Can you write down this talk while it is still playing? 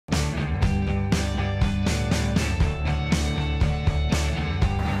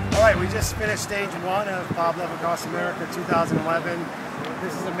right, we just finished stage 1 of Pablove Across America 2011.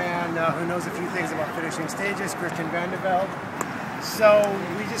 This is a man who knows a few things about finishing stages, Vande Velde. So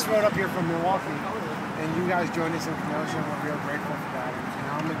we just rode up here from Milwaukee, and you guys joined us in Kenosha, and we're real grateful for that.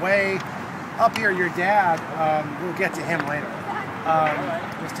 And on the way up here, your dad, we'll get to him later,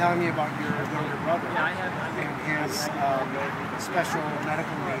 was telling me about your younger brother and his special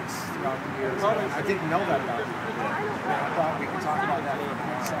medical needs throughout the years. And I didn't know that about you. I thought we could talk about that for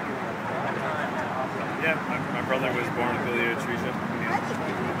a second. Yeah, my brother was born with biliary atresia.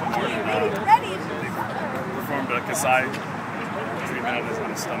 Performed a Kasai treatment on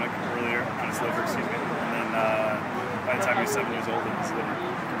his stomach earlier, on his liver, excuse me. And then by the time he was 7 years old, his liver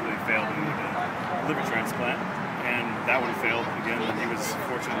completely failed and he needed a liver transplant. And that one failed again, and he was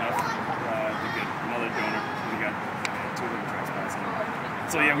fortunate enough to get another donor when he got 2 liver transplants. And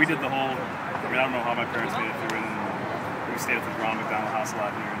so yeah, we did the whole, I mean, I don't know how my parents made it through it, and we stayed at the Ron McDonald House a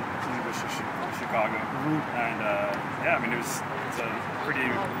lot here in Chicago. And yeah, I mean, it's a pretty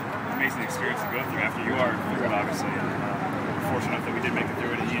amazing experience to go through after you are through it, obviously. And we're fortunate enough that we did make it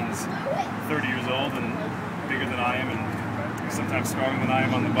through it. Ian's 30 years old and bigger than I am, and sometimes stronger than I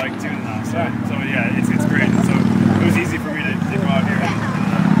am on the bike too now. So yeah, it's great. So it was easy for me to go out here and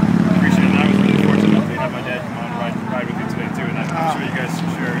appreciate it. And I was really fortunate enough to have my dad come on and ride with me today too. And I'm sure you guys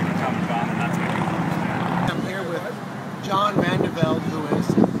share a common bond, and that's what I'm here with John Vande Velde, who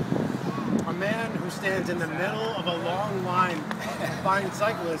is a man who stands in the middle of a long line of fine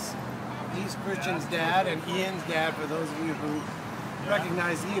cyclists. He's Christian's dad and Ian's dad, for those of you who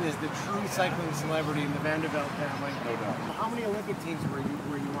recognize Ian as the true cycling celebrity in the Vande Velde family. No doubt. How many Olympic teams were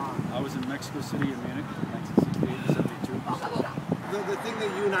you on? I was in Mexico City and Munich in 1968 and 72. The thing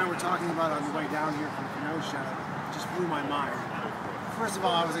that you and I were talking about on the way down here from Kenosha just blew my mind. First of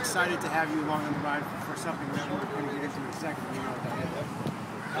all, I was excited to have you along on the ride for something that we're going to get into in a second. You know what that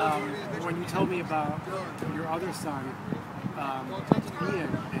is. When you told me about your other son,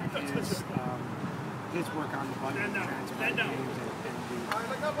 Ian, and his work on the body transplant games and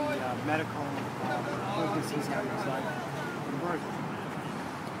the medical focus he's had in his life from birth,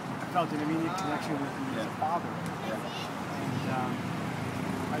 I felt an immediate connection with him as a father. And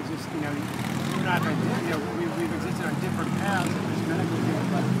I just, you know, you and I have we've existed on different paths in this medical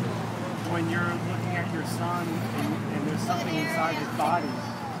field, but when you're looking at your son and there's something inside his body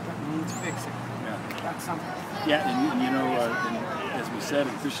that needs fixing, that's something. Yeah, and you know, and as we said,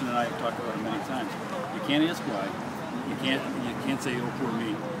 and Christian and I have talked about it many times, you can't ask why. You can't say, oh, poor me.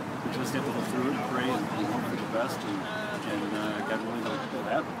 You just have to go through it and pray and hope for the best, and God willing, it'll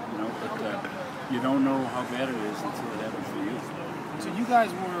happen. You know, but you don't know how bad it is until it happens for you. So you guys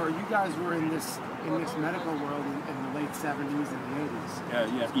were in this medical world in the late 70s and the 80s.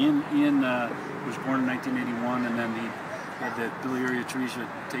 Yeah. Ian was born in 1981, and then he had that biliary atresia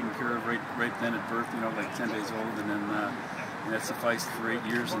taken care of right then at birth. You know, like 10 days old, and then and that sufficed for 8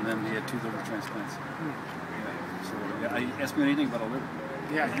 years, and then he had 2 liver transplants. So yeah, ask me anything about a liver.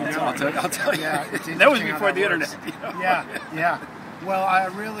 Yeah, I'll tell you. Yeah, that was before the internet. You know? Yeah. Well, I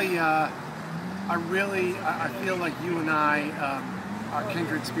feel like you and I are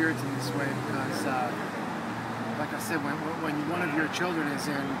kindred spirits in this way because, like I said, when one of your children is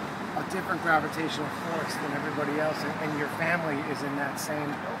in a different gravitational force than everybody else, and your family is in that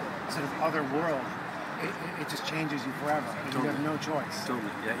same sort of other world, it just changes you forever. And totally. You have no choice. Totally.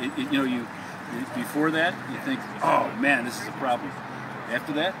 Yeah. You know, before that, you think, oh man, this is a problem.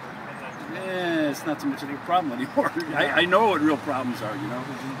 After that, it's not so much of a problem anymore. I know what real problems are, you know,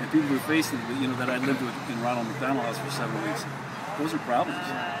 and people who face them. You know, that I lived with in Ronald McDonald House for 7 weeks. Those are problems.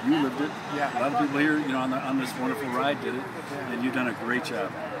 You lived it. Yeah. A lot of people here, you know, on this wonderful ride did it, and you've done a great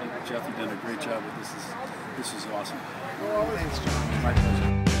job. Jeff, you've done a great job with this. This is awesome. Well, thanks, John. My pleasure.